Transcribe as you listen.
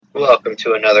Welcome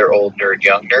to another Old Nerd,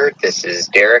 Young Nerd. This is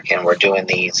Derek, and we're doing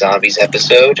the Zombies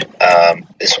episode.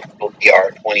 This will be our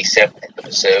 27th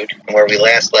episode. And where we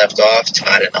last left off,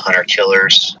 Todd and the Hunter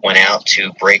Killers went out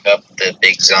to break up the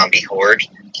big zombie horde.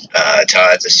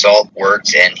 Todd's assault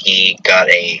worked, and he got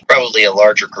probably a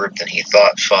larger group than he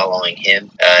thought following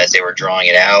him as they were drawing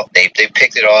it out. They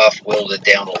picked it off, whittled it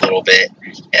down a little bit,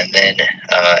 and then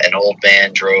an old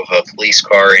man drove a police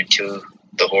car into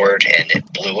the horde, and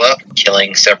it blew up,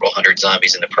 killing several hundred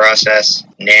zombies in the process.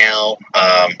 Now,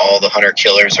 all the hunter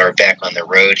killers are back on the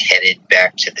road, headed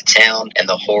back to the town, and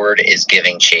the horde is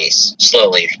giving chase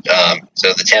slowly. So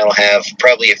the town will have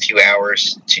probably a few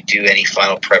hours to do any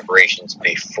final preparations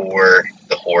before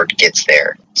the horde gets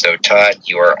there. So, Todd,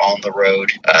 you are on the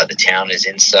road. The town is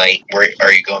in sight. Where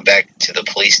are you going back to the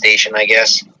police station, I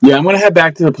guess? Yeah, I'm going to head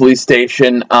back to the police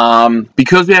station.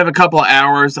 Because we have a couple of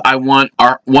hours,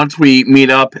 once we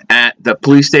meet up at the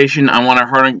police station, I want our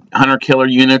hunter-killer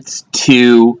units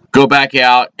to go back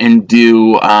out and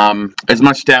do as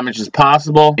much damage as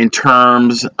possible in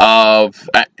terms of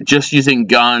just using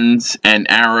guns and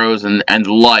arrows and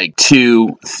the like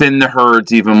to thin the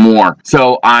herds even more.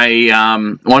 So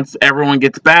once everyone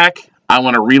gets back, I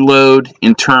want to reload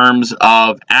in terms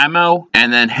of ammo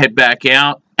and then head back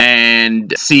out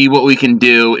and see what we can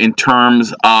do in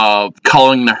terms of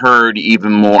culling the herd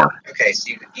even more. Okay,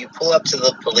 so you pull up to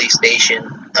the police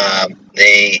station.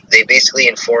 They basically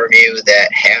inform you that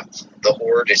half the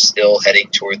horde is still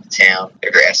heading toward the town.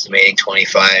 They're estimating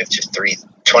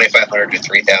 2,500 to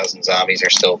 3,000 zombies are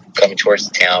still coming towards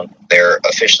the town. They're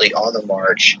officially on the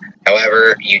march.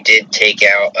 However, you did take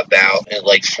out about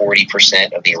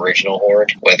 40% of the original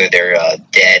horde, whether they're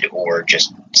dead or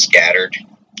just scattered.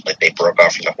 Like they broke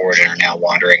off from the horde and are now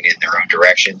wandering in their own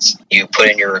directions. You put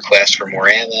in your request for more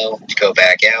ammo to go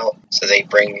back out, so they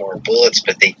bring more bullets,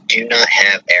 but they do not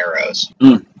have arrows.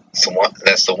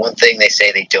 That's the one thing they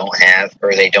say they don't have,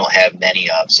 or they don't have many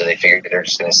of, so they figured they're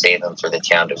just going to save them for the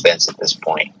town defense at this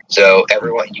point. So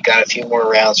everyone, you got a few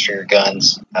more rounds for your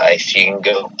guns. If you can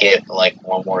go get one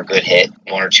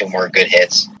or two more good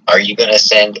hits. Are you going to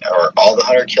send, or all the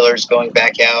hunter killers going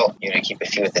back out? You're going to keep a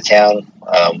few at the town?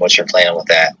 What's your plan with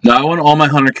that? No, I want all my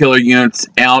hunter killer units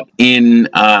out in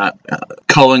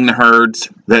culling the herds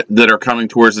that are coming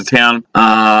towards the town,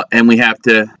 and we have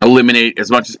to eliminate as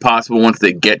much as possible once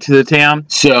they get to the town.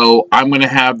 So I'm going to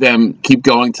have them keep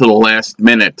going to the last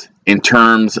minute in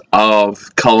terms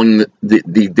of culling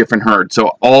the different herds.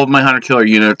 So all of my hunter killer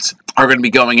units are going to be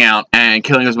going out and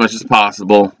killing as much as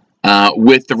possible.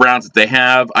 With the rounds that they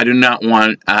have, I do not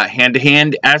want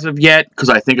hand-to-hand as of yet, because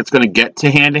I think it's going to get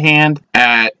to hand-to-hand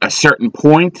at a certain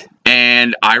point,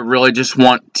 and I really just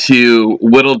want to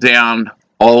whittle down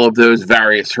all of those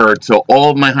various herds. So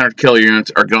all of my hunter killer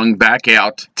units are going back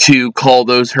out to cull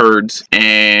those herds,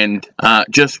 and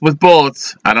just with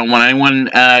bullets. I don't want anyone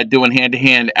doing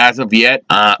hand-to-hand as of yet,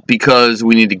 because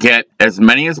we need to get as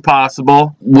many as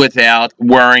possible without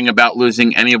worrying about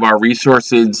losing any of our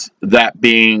resources, that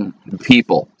being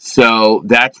people. So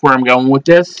that's where I'm going with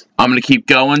this. I'm going to keep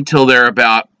going till they're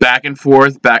about back and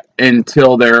forth,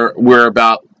 until we're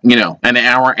about an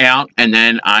hour out, and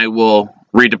then I will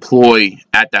redeploy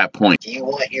at that point. Do you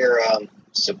want your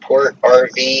support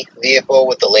RV vehicle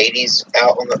with the ladies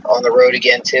out on the road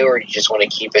again too, or you just want to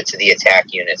keep it to the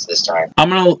attack units this time? I'm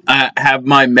gonna have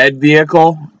my med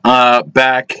vehicle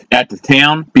back at the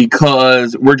town,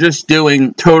 because we're just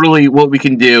doing totally what we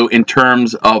can do in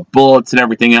terms of bullets and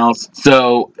everything else.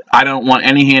 So I don't want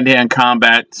any hand-to-hand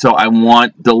combat, so I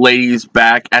want the ladies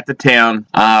back at the town,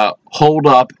 hold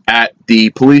up at the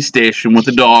police station with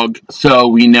the dog, so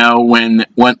we know when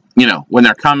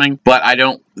they're coming. But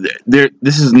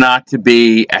this is not to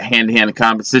be a hand-to-hand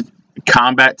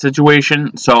combat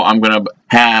situation, so I'm going to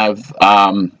have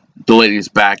the ladies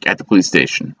back at the police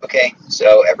station. Okay,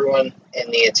 so everyone in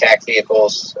the attack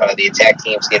vehicles, the attack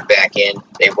teams get back in,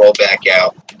 they roll back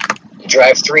out. You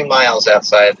drive 3 miles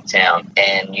outside of the town,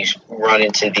 and you run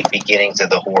into the beginnings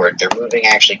of the horde. They're moving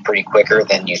actually pretty quicker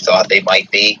than you thought they might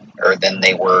be, or than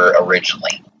they were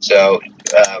originally. So,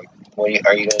 are you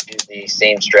going to do the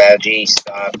same strategy?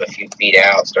 Stop a few feet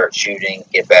out, start shooting,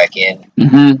 get back in?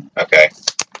 Mm-hmm. Okay.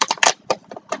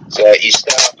 So you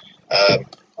stop.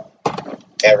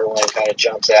 Everyone kind of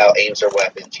jumps out, aims their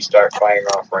weapons. You start firing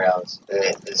off rounds.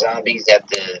 The zombies at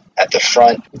the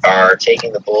front are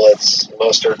taking the bullets.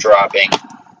 Most are dropping.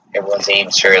 Everyone's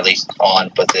aim's fairly on,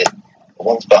 but the the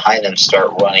ones behind them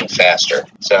start running faster.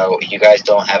 So you guys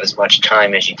don't have as much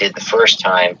time as you did the first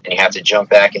time, and you have to jump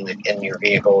back in your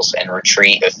vehicles and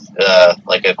retreat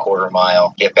like a quarter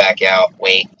mile, get back out,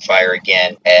 wait, fire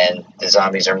again, and the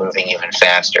zombies are moving even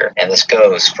faster. And this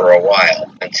goes for a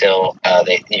while until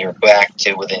you're back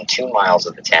to within 2 miles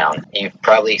of the town. You've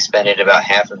probably expended about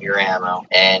half of your ammo,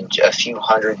 and a few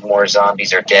hundred more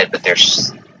zombies are dead, but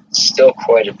there's still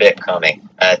quite a bit coming.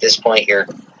 At this point, you're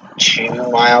 2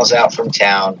 miles out from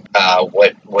town.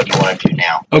 What do you want to do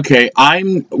now? Okay,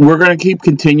 we're going to keep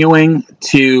continuing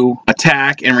to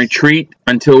attack and retreat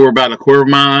until we're about a quarter of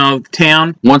a mile out of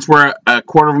town. Once we're a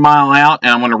quarter of a mile out,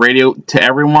 and I'm going to radio to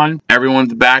everyone.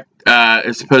 Everyone's back.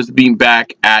 Is supposed to be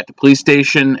back at the police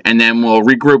station, and then we'll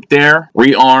regroup there,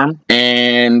 rearm,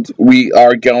 and we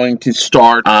are going to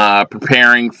start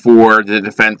preparing for the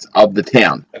defense of the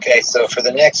town. Okay, so for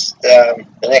the next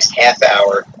half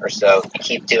hour or so, you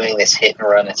keep doing this hit and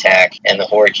run attack, and the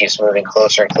horde keeps moving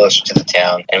closer and closer to the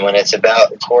town. And when it's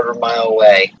about a quarter mile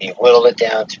away, you've whittled it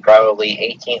down to probably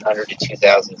 1,800 to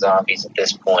 2,000 zombies at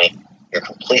this point. You're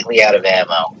completely out of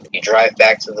ammo. You drive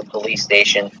back to the police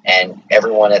station, and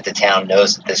everyone at the town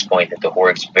knows at this point that the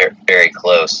horde's very, very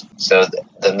close. So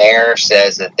the mayor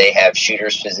says that they have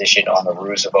shooters positioned on the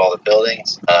roofs of all the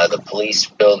buildings. The police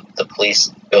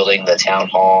building, the town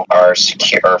hall are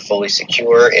fully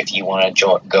secure. If you want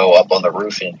to go up on the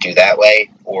roof and do that way,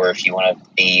 or if you want to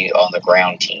be on the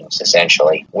ground teams,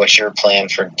 essentially. What's your plan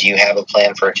do you have a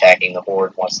plan for attacking the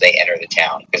horde once they enter the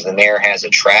town? Because the mayor has a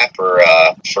trap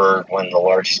for when the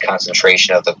largest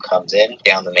concentration of them comes in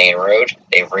down the main road.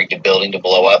 They've rigged a building to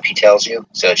blow up, he tells you,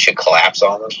 so it should collapse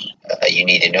on them. You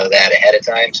need to know that ahead of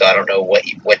time, so I don't know what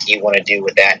do you want to do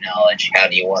with that knowledge? How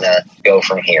do you want to go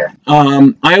from here?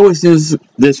 I always knew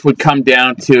this would come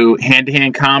down to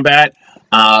hand-to-hand combat,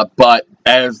 but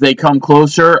as they come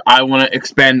closer, I want to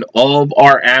expend all of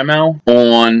our ammo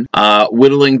on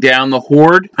whittling down the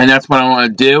horde, and that's what I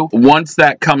want to do. Once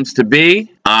that comes to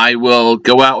be, I will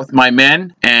go out with my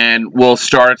men, and we'll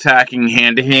start attacking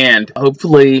hand-to-hand.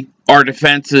 Hopefully, our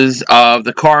defenses of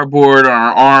the cardboard on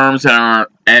our arms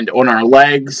and on our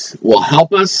legs will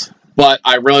help us. But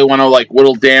I really want to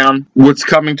whittle down what's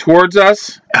coming towards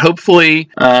us. Hopefully,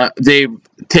 they've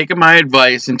taken my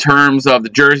advice in terms of the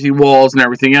Jersey walls and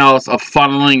everything else of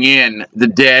funneling in the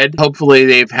dead. Hopefully,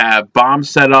 they've have bombs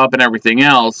set up and everything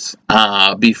else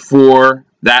before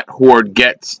that horde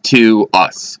gets to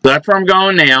us. So that's where I'm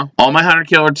going now. All my hunter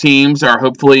killer teams are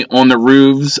hopefully on the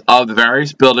roofs of the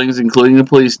various buildings, including the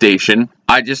police station.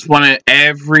 I just want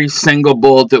every single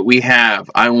bullet that we have,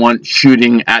 I want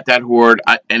shooting at that horde.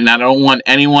 And I don't want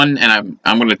anyone, and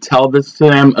I'm going to tell this to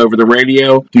them over the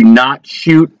radio, do not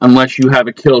shoot unless you have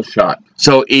a kill shot.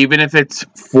 So even if it's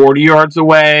 40 yards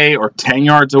away or 10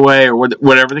 yards away or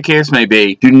whatever the case may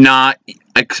be, do not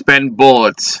expend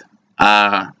bullets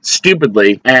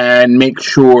stupidly, and make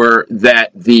sure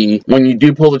that when you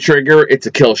do pull the trigger, it's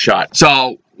a kill shot.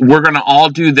 So we're going to all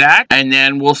do that, and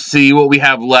then we'll see what we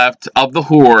have left of the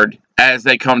horde as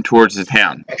they come towards the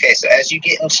town. Okay, so as you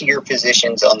get into your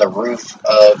positions on the roof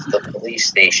of the police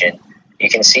station, you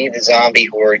can see the zombie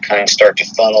horde kind of start to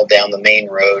funnel down the main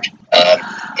road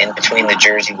in between the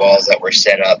Jersey walls that were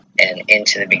set up and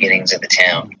into the beginnings of the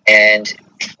town. And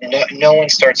no one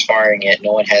starts firing yet.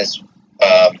 No one has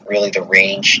really the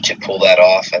range to pull that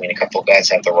off. I mean, a couple of guys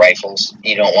have the rifles.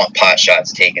 You don't want pot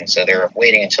shots taken, so they're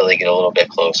waiting until they get a little bit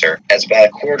closer. As about a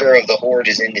quarter of the horde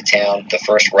is into town, the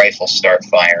first rifles start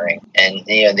firing, and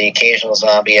the occasional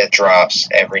zombie drops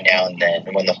every now and then.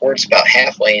 And when the horde's about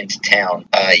halfway into town,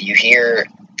 you hear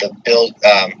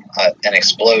an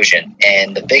explosion,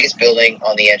 and the biggest building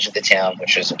on the edge of the town,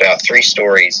 which was about 3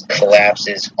 stories,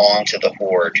 collapses onto the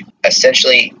horde,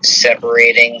 essentially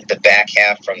separating the back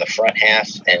half from the front half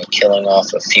and killing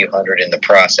off a few hundred in the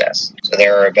process. So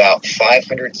there are about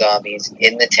 500 zombies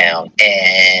in the town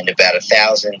and about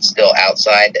 1,000 still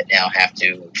outside that now have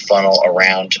to funnel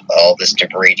around all this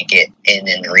debris to get in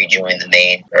and rejoin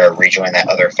that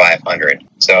other 500.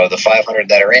 So the 500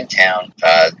 that are in town,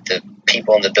 the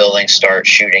people in the building start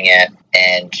shooting at,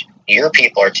 and your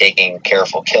people are taking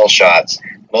careful kill shots.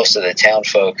 Most of the town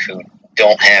folk who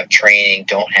don't have training,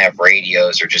 don't have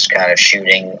radios, are just kind of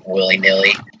shooting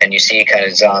willy-nilly, and you see kind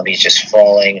of zombies just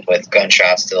falling with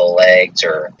gunshots to the legs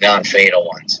or non-fatal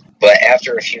ones. But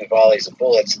after a few volleys of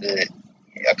bullets,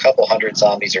 a couple hundred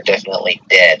zombies are definitely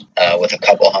dead, with a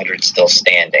couple hundred still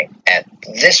standing. At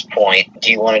this point,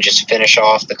 do you want to just finish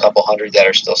off the couple hundred that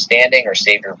are still standing, or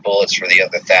save your bullets for the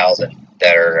other 1,000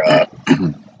 that are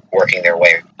working their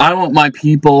way? I want my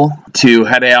people to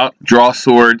head out, draw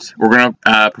swords. We're going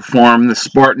to perform the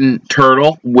Spartan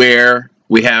Turtle, where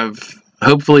we have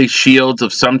hopefully shields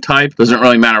of some type. Doesn't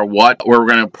really matter what. We're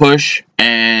going to push,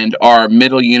 and our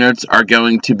middle units are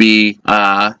going to be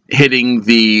hitting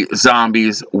the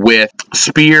zombies with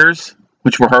spears,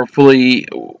 which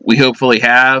we hopefully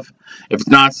have. If it's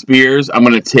not spears, I'm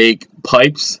going to take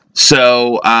pipes.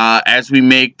 So as we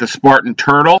make the Spartan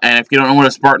Turtle, and if you don't know what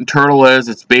a Spartan Turtle is,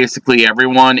 it's basically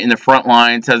everyone in the front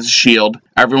lines has a shield,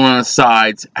 everyone on the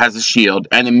sides has a shield,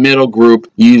 and the middle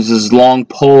group uses long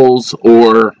poles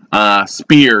or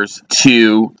spears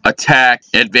to attack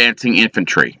advancing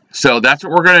infantry. So that's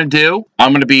what we're going to do.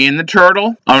 I'm going to be in the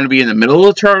turtle. I'm going to be in the middle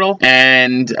of the turtle,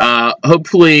 and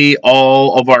hopefully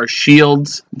all of our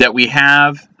shields that we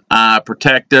have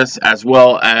protect us, as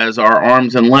well as our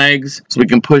arms and legs, so we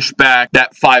can push back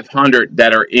that 500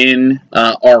 that are in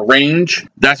our range.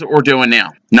 That's what we're doing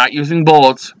now. Not using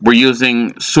bullets, we're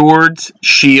using swords,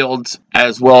 shields,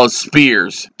 as well as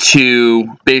spears to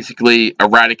basically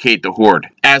eradicate the horde.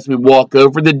 As we walk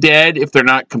over the dead, if they're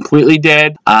not completely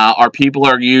dead, our people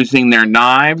are using their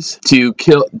knives to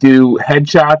do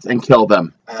headshots and kill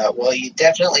them. Well, you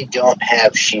definitely don't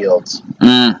have shields.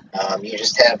 You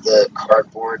just have the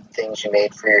cardboard things you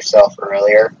made for yourself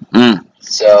earlier.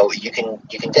 So you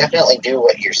can definitely do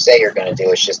what you say you're going to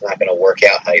do. It's just not going to work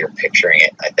out how you're picturing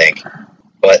it, I think.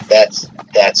 But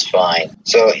that's fine.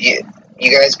 So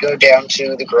you guys go down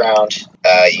to the ground.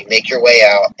 You make your way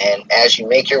out, and as you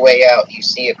make your way out, you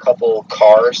see a couple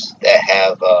cars that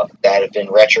have been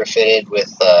retrofitted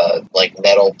with like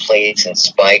metal plates and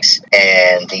spikes,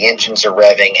 and the engines are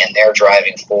revving, and they're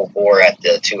driving full bore at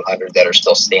the 200 that are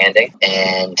still standing,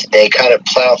 and they kind of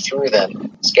plow through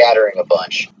them, scattering a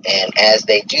bunch. And as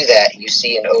they do that, you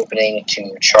see an opening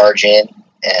to charge in.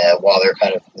 While they're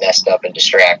kind of messed up and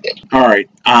distracted. All right.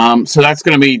 So that's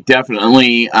going to be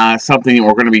definitely something that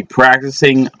we're going to be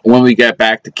practicing when we get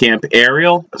back to Camp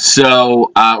Ariel.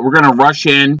 So we're going to rush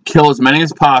in, kill as many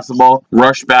as possible,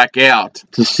 rush back out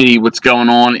to see what's going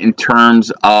on in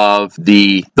terms of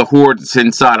the horde that's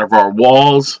inside of our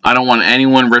walls. I don't want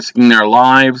anyone risking their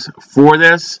lives for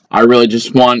this. I really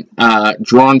just want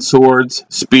drawn swords,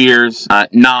 spears,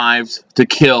 knives to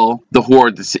kill the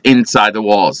horde that's inside the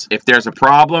walls. If there's a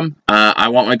problem, I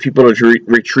want my people to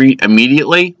retreat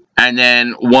immediately. And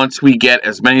then once we get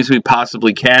as many as we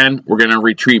possibly can, we're going to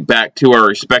retreat back to our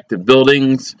respective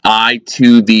buildings,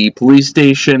 to the police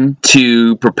station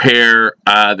to prepare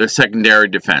the secondary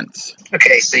defense.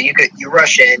 Okay, so you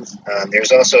rush in.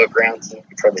 There's also a ground team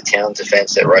from the town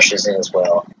defense that rushes in as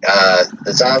well.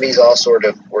 The zombies all sort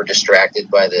of were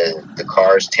distracted by the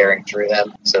cars tearing through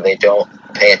them, so they don't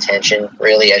pay attention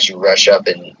really as you rush up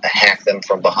and hack them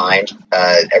from behind.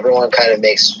 Everyone kind of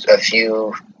makes a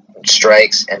few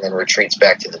strikes and then retreats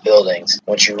back to the buildings.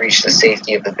 Once you reach the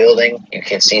safety of the building, you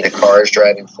can see the cars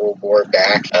driving full bore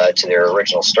back to their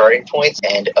original starting points,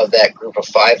 and of that group of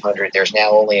 500, there's now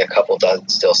only a couple dozen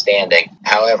still standing.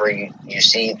 However, you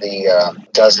see the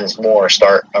dozens more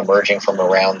start emerging from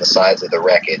around the sides of the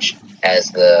wreckage as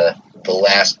the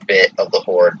last bit of the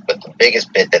horde, but the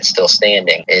biggest bit that's still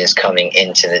standing is coming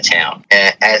into the town.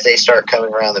 And as they start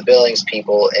coming around the buildings,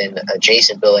 people in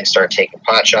adjacent buildings start taking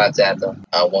pot shots at them,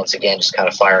 once again just kind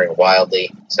of firing wildly.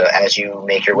 So as you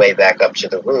make your way back up to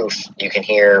the roof, you can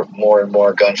hear more and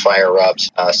more gunfire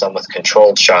erupt, some with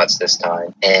controlled shots this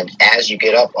time. And as you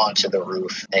get up onto the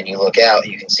roof and you look out,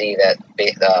 you can see that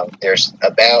there's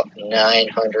about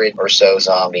 900 or so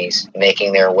zombies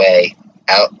making their way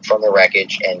out from the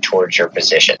wreckage and towards your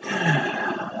position.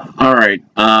 All right.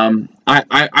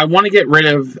 I want to get rid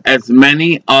of as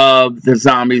many of the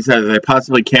zombies as I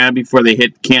possibly can before they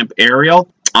hit Camp Ariel.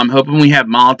 I'm hoping we have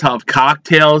Molotov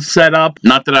cocktails set up.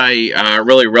 Not that I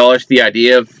really relish the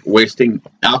idea of wasting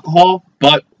alcohol,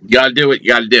 but you gotta do what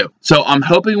you gotta do. So I'm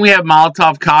hoping we have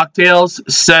Molotov cocktails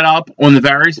set up on the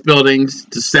various buildings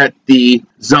to set the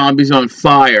zombies on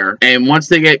fire. And once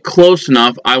they get close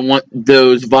enough, I want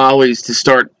those volleys to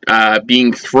start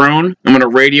being thrown. I'm gonna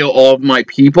radio all of my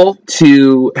people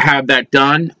to have that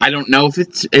done. I don't know if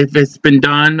it's been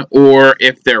done or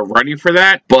if they're ready for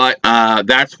that, but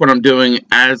that's what I'm doing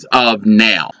as of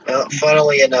now. Well,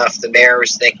 funnily enough, the mayor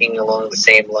was thinking along the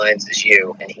same lines as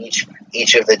you, and each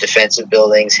of the defensive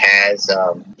buildings has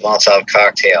Molotov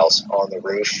cocktails on the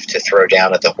roof to throw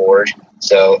down at the horde.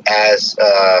 So as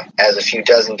a few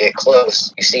dozen get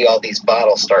close, you see all these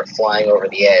bottles start flying over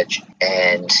the edge,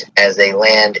 and as they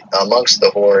land amongst the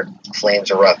horde,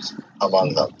 flames erupt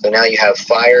among them. So now you have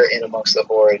fire in amongst the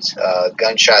hordes,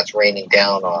 gunshots raining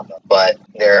down on them. But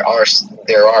there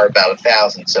are about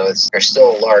 1,000, so there's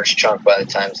still a large chunk by the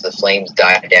time the flames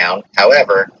die down.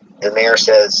 However, the mayor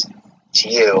says to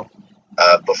you,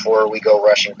 before we go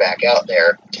rushing back out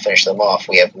there to finish them off,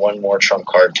 we have one more trump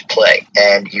card to play.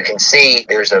 And you can see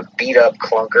there's a beat-up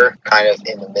clunker kind of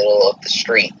in the middle of the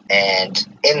street. And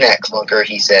in that clunker,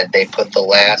 he said they put the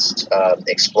last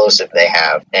explosive they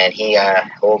have, and he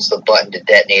holds the button to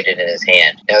detonate it in his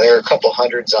hand. Now, there are a couple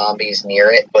hundred zombies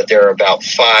near it, but there are about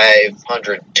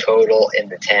 500 total in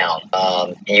the town.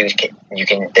 You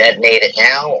can detonate it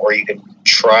now, or you can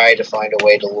try to find a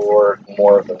way to lure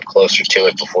more of them closer to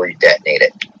it before you detonate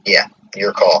it. Yeah,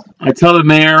 your call. I tell the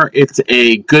mayor it's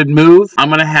a good move. I'm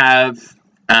going to have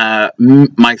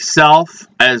myself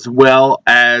as well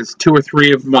as 2 or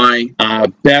 3 of my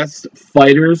best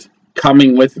fighters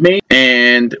coming with me,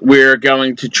 and we're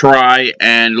going to try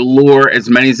and lure as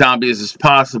many zombies as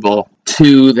possible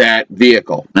to that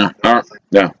vehicle. All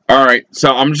right.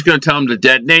 So I'm just going to tell them to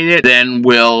detonate it. Then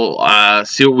we'll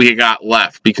see what we got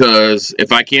left. Because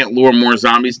if I can't lure more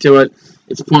zombies to it,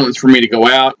 it's pointless for me to go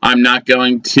out. I'm not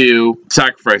going to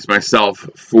sacrifice myself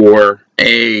for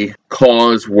a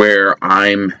cause where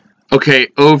I'm... Okay,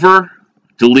 over.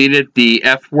 Deleted the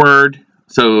F word.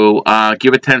 So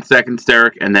give it 10 seconds,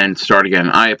 Derek, and then start again.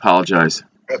 I apologize.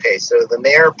 Okay, so the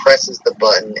mayor presses the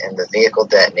button and the vehicle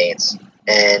detonates.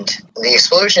 And the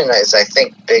explosion is, I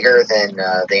think, bigger than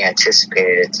they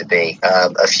anticipated it to be.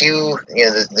 A few,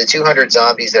 the 200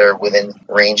 zombies that are within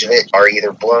range of it are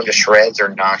either blown to shreds or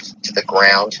knocked to the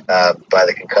ground by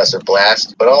the concussive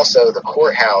blast. But also the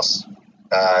courthouse,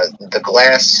 the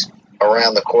glass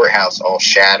around the courthouse all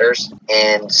shatters,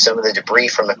 and some of the debris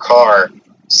from the car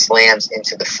slams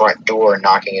into the front door,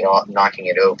 knocking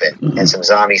it open, and some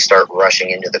zombies start rushing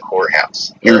into the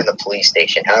courthouse. You're in the police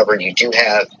station. However, you do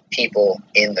have people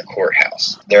in the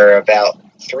courthouse. There are about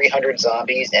 300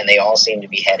 zombies, and they all seem to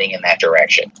be heading in that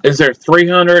direction. Is there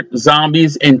 300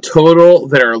 zombies in total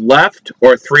that are left,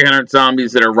 or 300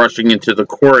 zombies that are rushing into the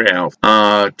courthouse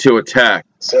to attack?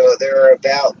 So there are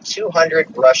about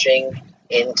 200 rushing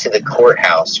into the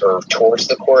courthouse, or towards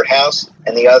the courthouse,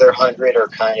 and the other 100 are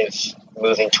kind of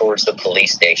moving towards the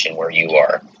police station where you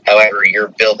are. However, your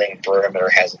building perimeter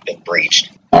hasn't been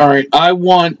breached. All right, I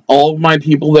want all of my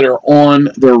people that are on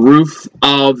the roof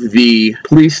of the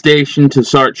police station to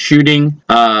start shooting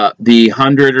the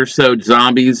 100 or so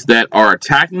zombies that are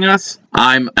attacking us.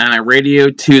 I radio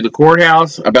to the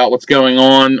courthouse about what's going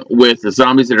on with the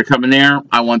zombies that are coming there.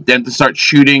 I want them to start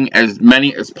shooting as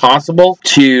many as possible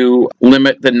to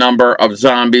limit the number of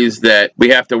zombies that we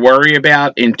have to worry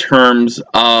about in terms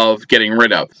of getting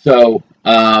rid of. So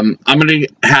I'm going to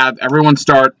have everyone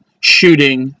start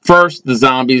shooting first the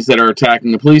zombies that are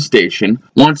attacking the police station.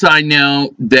 Once I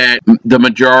know that the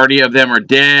majority of them are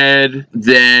dead,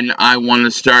 then I want to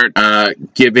start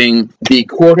giving the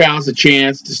courthouse a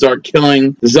chance to start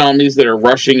killing the zombies that are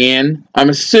rushing in. I'm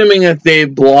assuming that they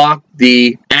blocked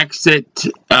the exit,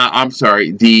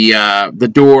 the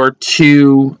door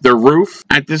to the roof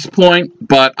at this point,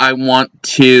 but I want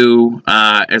to,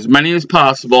 as many as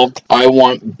possible, I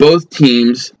want both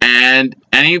teams and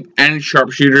any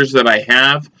sharpshooters that I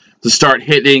have to start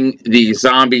hitting the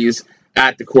zombies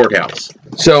at the courthouse.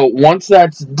 So once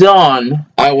that's done,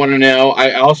 I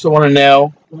also want to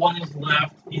know what is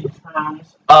left in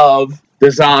terms of the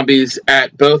zombies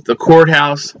at both the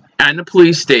courthouse and the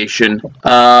police station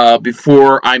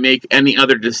before I make any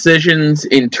other decisions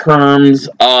in terms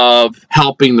of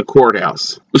helping the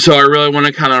courthouse. So I really want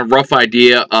a kind of rough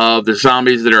idea of the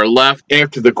zombies that are left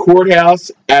after the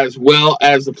courthouse, as well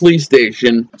as the police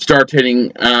station start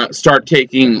taking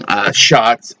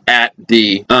shots at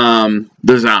the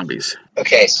zombies.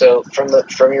 Okay, so from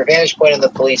your vantage point in the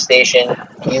police station,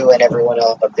 you and everyone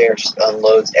else up there just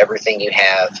unloads everything you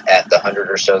have at the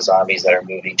 100 or so zombies that are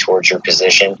moving towards your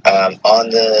position. On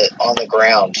the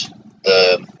ground,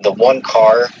 the one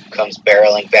car comes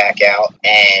barreling back out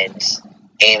and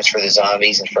aims for the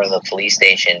zombies in front of the police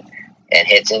station and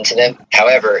hits into them.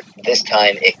 However, this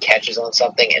time it catches on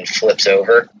something and flips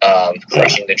over,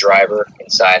 crushing the driver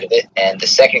inside of it. And the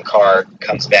second car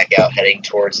comes back out heading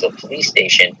towards the police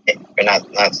station,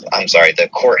 the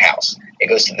courthouse. It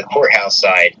goes to the courthouse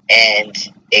side, and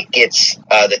it gets,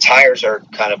 the tires are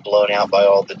kind of blown out by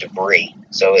all the debris.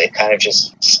 So it kind of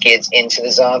just skids into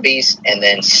the zombies and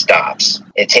then stops.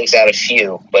 It takes out a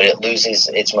few, but it loses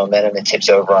its momentum and tips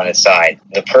over on its side.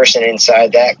 The person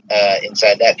inside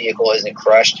that vehicle isn't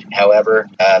crushed. However,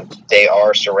 they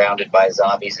are surrounded by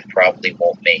zombies and probably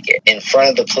won't make it. In front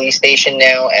of the police station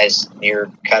now, as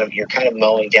you're kind of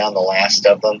mowing down the last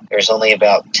of them, there's only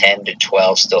about 10 to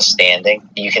 12 still standing.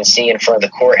 You can see in front of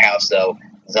the courthouse, though,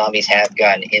 zombies have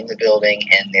gotten in the building,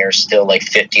 and there's still like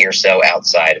 50 or so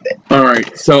outside of it. All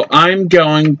right, so I'm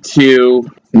going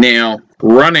to now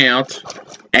run out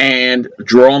and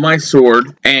draw my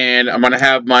sword, and I'm going to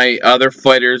have my other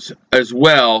fighters as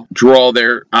well draw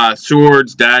their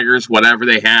swords, daggers, whatever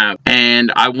they have.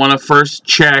 And I want to first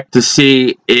check to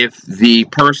see if the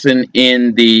person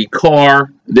in the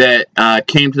car that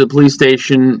came to the police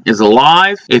station is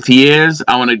alive. If he is,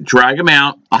 I want to drag him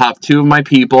out. I'll have two of my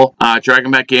people drag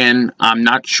him back in. I'm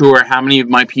not sure how many of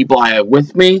my people I have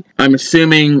with me. I'm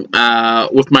assuming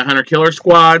with my hunter-killer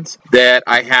squads that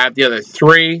I have the other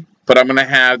three. But I'm going to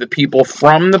have the people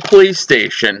from the police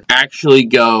station actually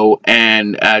go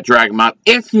and drag him out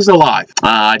if he's alive.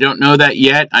 I don't know that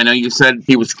yet. I know you said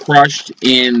he was crushed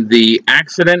in the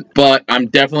accident, but I'm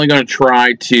definitely going to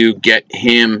try to get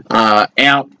him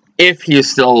out if he is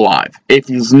still alive. If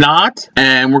he's not,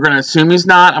 and we're going to assume he's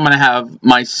not, I'm going to have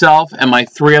myself and my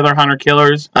three other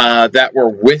hunter-killers that were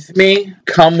with me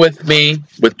come with me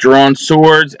with drawn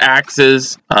swords,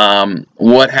 axes,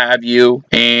 what have you,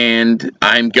 and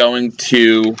I'm going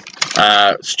to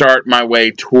start my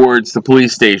way towards the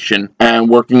police station and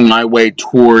working my way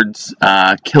towards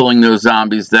killing those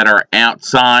zombies that are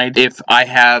outside. If I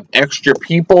have extra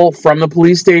people from the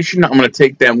police station, I'm going to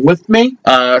take them with me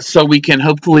so we can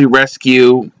hopefully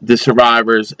rescue the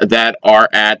survivors that are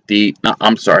at the,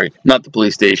 I'm sorry, not the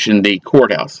police station, the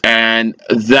courthouse. And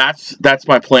that's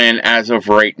my plan as of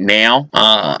right now.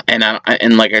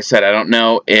 And like I said, I don't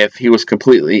know if he's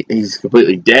completely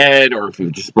dead or if he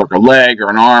just broke a leg or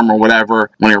an arm or whatever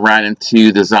when he ran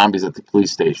into the zombies at the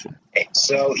police station. Okay,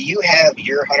 so you have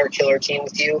your hunter-killer team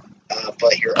with you,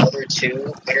 but your other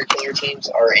two hunter-killer teams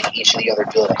are in each of the other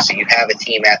buildings. So you have a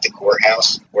team at the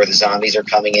courthouse where the zombies are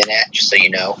coming in at, just so you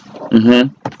know.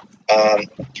 Mm-hmm.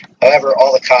 However,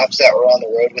 all the cops that were on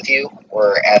the road with you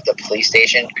were at the police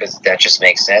station because that just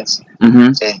makes sense.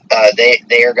 Mm-hmm. So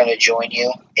they are going to join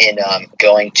you in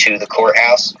going to the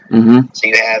courthouse. Mm-hmm. So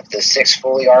you have the 6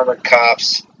 fully armored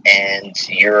cops and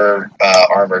your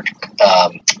armored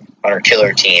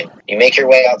hunter-killer team. You make your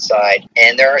way outside,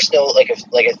 and there are still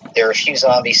there are a few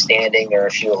zombies standing. There are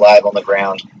a few alive on the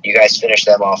ground. You guys finish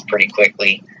them off pretty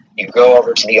quickly. You go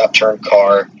over to the upturned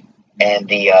car, and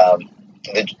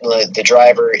the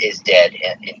driver is dead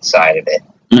inside of it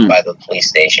by the police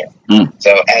station.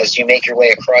 So as you make your way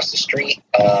across the street,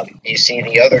 you see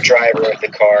the other driver of the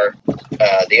car,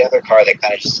 the other car that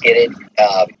kind of just skidded.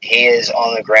 He is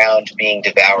on the ground being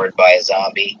devoured by a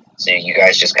zombie. So you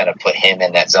guys just kind of put him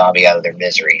and that zombie out of their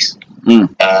miseries.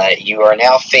 You are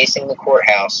now facing the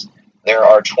courthouse. There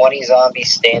are 20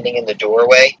 zombies standing in the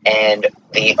doorway, and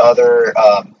the other,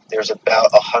 there's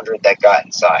about 100 that got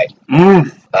inside.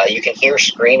 You can hear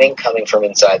screaming coming from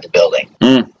inside the building.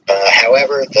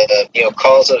 However, the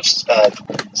calls of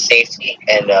safety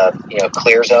and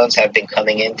clear zones have been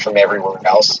coming in from everywhere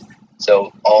else.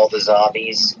 So all the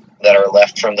zombies that are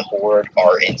left from the horde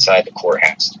are inside the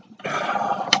courthouse.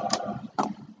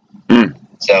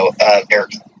 So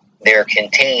they're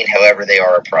contained, however, they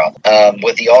are a problem.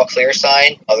 With the all clear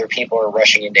sign, other people are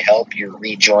rushing in to help. You're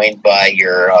rejoined by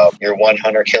your one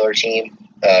hunter-killer team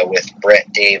with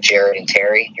Brett, Dave, Jared, and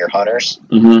Terry, your hunters.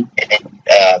 And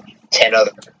 10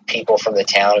 other people from the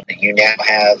town. You now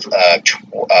have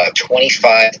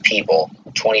 25 people.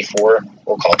 24,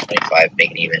 we'll call it 25,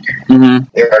 make it even.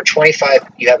 There are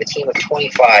 25, you have a team of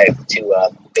 25 to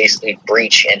basically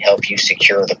breach and help you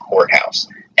secure the courthouse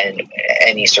and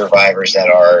any survivors that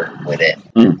are within.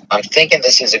 I'm thinking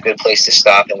this is a good place to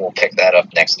stop, and we'll pick that up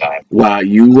next time. Wow,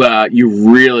 you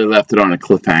really left it on a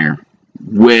cliffhanger.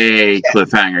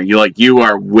 Cliffhanger. You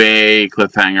are way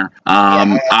cliffhanger.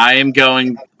 I am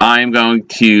going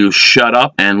to shut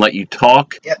up and let you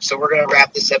talk. Yep, so we're going to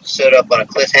wrap this episode up on a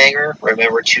cliffhanger.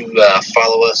 Remember to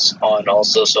follow us on all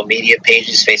social media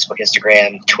pages, Facebook,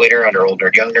 Instagram, Twitter, under Old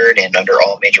Nerd, Young Nerd, and under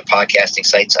all major podcasting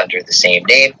sites under the same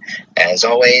name. As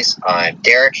always, I'm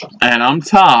Derek. And I'm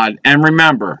Todd. And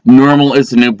remember, normal is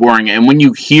the new boring. And when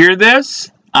you hear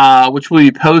this, which we'll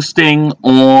be posting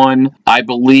on, I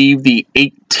believe, the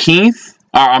 18th.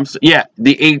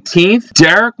 The 18th.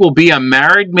 Derek will be a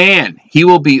married man. He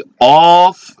will be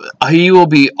off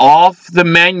the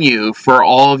menu for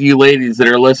all of you ladies that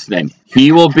are listening.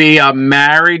 He will be a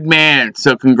married man.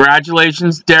 So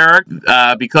congratulations, Derek.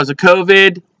 Because of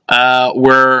COVID,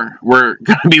 we're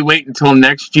going to be waiting until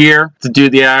next year to do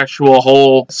the actual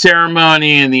whole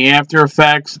ceremony and the after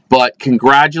effects. But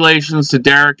congratulations to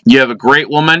Derek. You have a great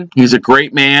woman. He's a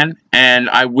great man. And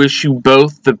I wish you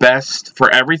both the best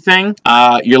for everything.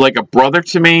 You're like a brother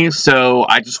to me. So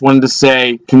I just wanted to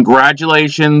say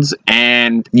congratulations.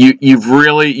 And you've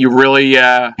really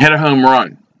hit a home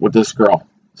run with this girl.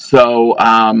 So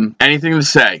anything to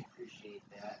say? Appreciate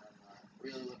that. I'm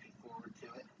really looking forward to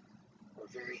it. We're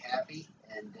very happy,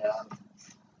 and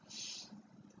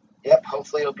Yep,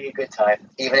 hopefully it'll be a good time,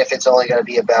 even if it's only going to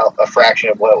be about a fraction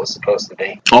of what it was supposed to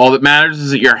be. All that matters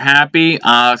is that you're happy.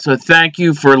 So thank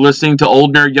you for listening to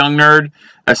Old Nerd, Young Nerd,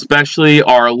 especially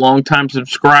our longtime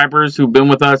subscribers who've been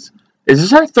with us. Is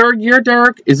this our third year,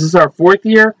 Derek? Is this our fourth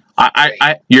year?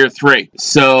 Year 3.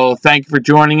 So thank you for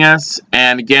joining us.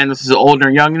 And again, this is Old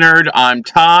Nerd, Young Nerd. I'm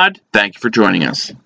Todd. Thank you for joining us.